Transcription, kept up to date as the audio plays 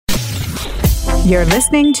You're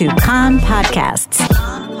listening to Kan Podcasts.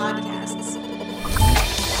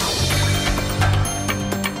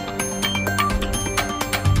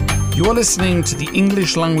 You are listening to the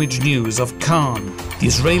English language news of Kan, the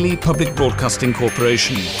Israeli Public Broadcasting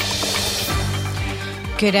Corporation.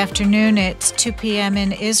 Good afternoon. It's 2 p.m.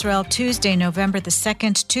 in Israel, Tuesday, November the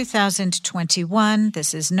 2nd, 2021.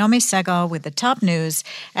 This is Nomi Segal with the top news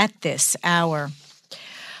at this hour.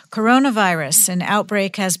 Coronavirus. An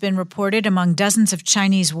outbreak has been reported among dozens of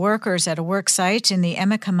Chinese workers at a work site in the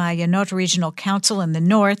Emek HaMa'ayanot Regional Council in the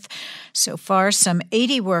north. So far, some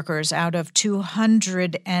 80 workers out of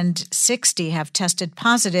 260 have tested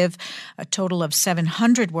positive. A total of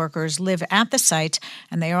 700 workers live at the site,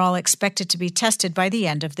 and they are all expected to be tested by the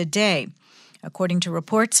end of the day. According to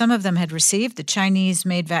reports, some of them had received the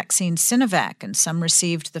Chinese-made vaccine Sinovac, and some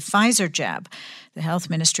received the Pfizer jab. The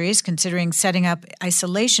health ministry is considering setting up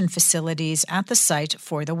isolation facilities at the site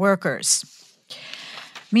for the workers.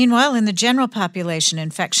 Meanwhile, in the general population,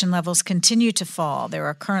 infection levels continue to fall. There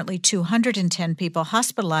are currently 210 people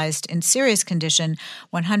hospitalized in serious condition,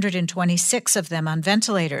 126 of them on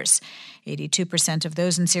ventilators. 82% of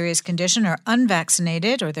those in serious condition are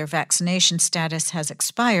unvaccinated or their vaccination status has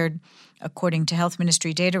expired. According to Health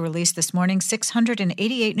Ministry data released this morning,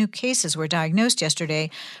 688 new cases were diagnosed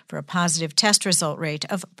yesterday for a positive test result rate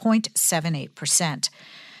of 0.78%.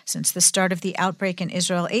 Since the start of the outbreak in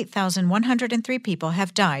Israel, 8,103 people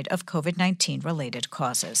have died of COVID-19 related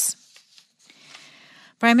causes.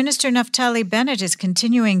 Prime Minister Naftali Bennett is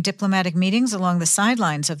continuing diplomatic meetings along the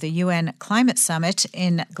sidelines of the UN Climate Summit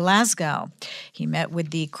in Glasgow. He met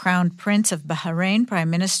with the Crown Prince of Bahrain,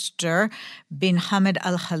 Prime Minister bin Hamad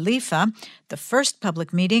Al Khalifa, the first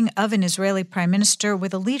public meeting of an Israeli prime minister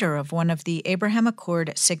with a leader of one of the Abraham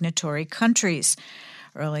Accord signatory countries.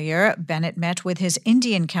 Earlier, Bennett met with his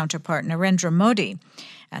Indian counterpart, Narendra Modi.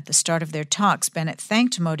 At the start of their talks, Bennett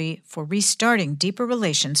thanked Modi for restarting deeper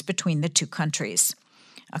relations between the two countries.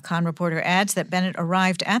 A Kan reporter adds that Bennett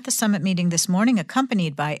arrived at the summit meeting this morning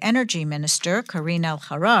accompanied by Energy Minister Karine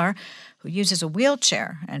El-Harar, who uses a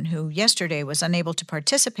wheelchair and who yesterday was unable to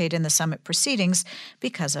participate in the summit proceedings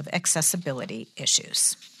because of accessibility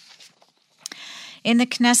issues. In the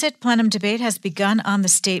Knesset, plenum debate has begun on the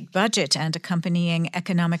state budget and accompanying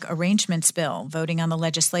economic arrangements bill. Voting on the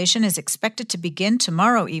legislation is expected to begin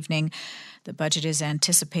tomorrow evening. The budget is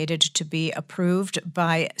anticipated to be approved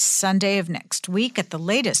by Sunday of next week at the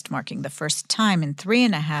latest, marking the first time in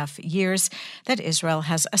 3.5 years that Israel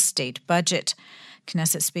has a state budget.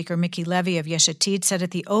 Knesset Speaker Miki Levy of Yesh Atid said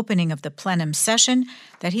at the opening of the plenum session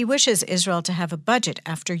that he wishes Israel to have a budget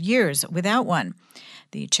after years without one.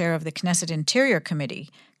 The chair of the Knesset Interior Committee,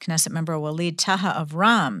 Knesset member Walid Taha of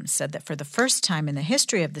Ram, said that for the first time in the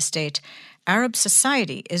history of the state, Arab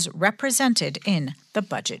society is represented in the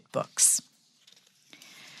budget books.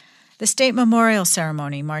 The state memorial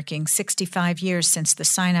ceremony marking 65 years since the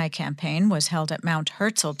Sinai campaign was held at Mount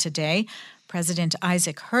Herzl today. President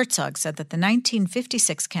Isaac Herzog said that the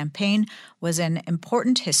 1956 campaign was an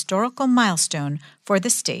important historical milestone for the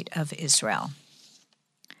state of Israel.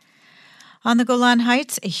 On the Golan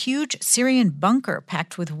Heights, a huge Syrian bunker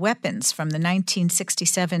packed with weapons from the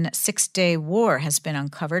 1967 Six-Day War has been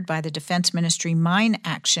uncovered by the Defense Ministry Mine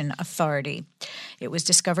Action Authority. It was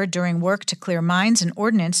discovered during work to clear mines and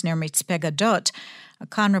ordnance near Mitzpe Gadot. A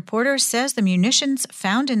Kan reporter says the munitions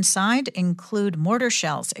found inside include mortar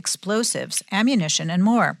shells, explosives, ammunition, and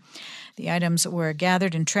more. The items were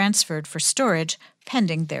gathered and transferred for storage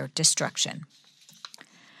pending their destruction.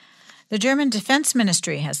 The German Defense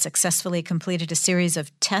Ministry has successfully completed a series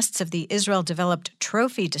of tests of the Israel-developed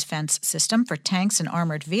Trophy defense system for tanks and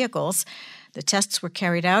armored vehicles. The tests were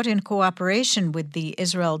carried out in cooperation with the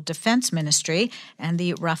Israel Defense Ministry and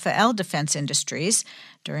the Rafael Defense Industries,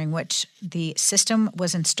 during which the system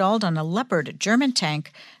was installed on a Leopard German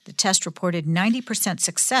tank. The test reported 90%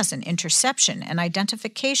 success in interception and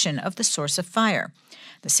identification of the source of fire.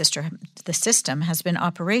 The system has been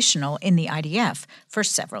operational in the IDF for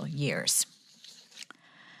several years.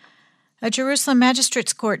 A Jerusalem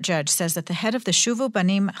Magistrates Court judge says that the head of the Shuvu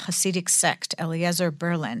Banim Hasidic sect, Eliezer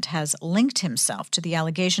Berland, has linked himself to the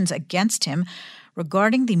allegations against him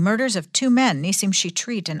regarding the murders of two men, Nisim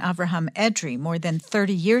Shitrit and Avraham Edry, more than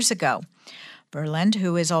 30 years ago. Berland,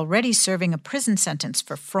 who is already serving a prison sentence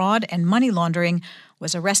for fraud and money laundering,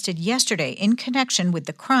 was arrested yesterday in connection with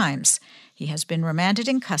the crimes. He has been remanded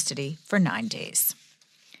in custody for 9 days.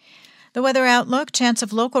 The weather outlook, chance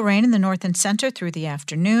of local rain in the north and center through the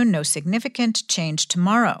afternoon. No significant change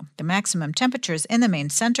tomorrow. The maximum temperatures in the main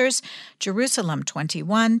centers: Jerusalem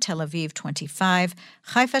 21, Tel Aviv 25,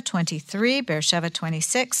 Haifa 23, Beersheba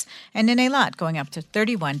 26, and in Eilat going up to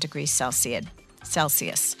 31 degrees Celsius.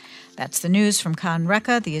 Celsius. That's the news from Kan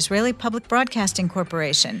Reka, the Israeli Public Broadcasting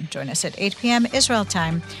Corporation. Join us at 8 p.m. Israel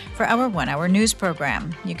time for our one-hour news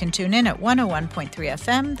program. You can tune in at 101.3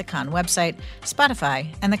 FM, the Kan website,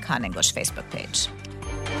 Spotify, and the Kan English Facebook page.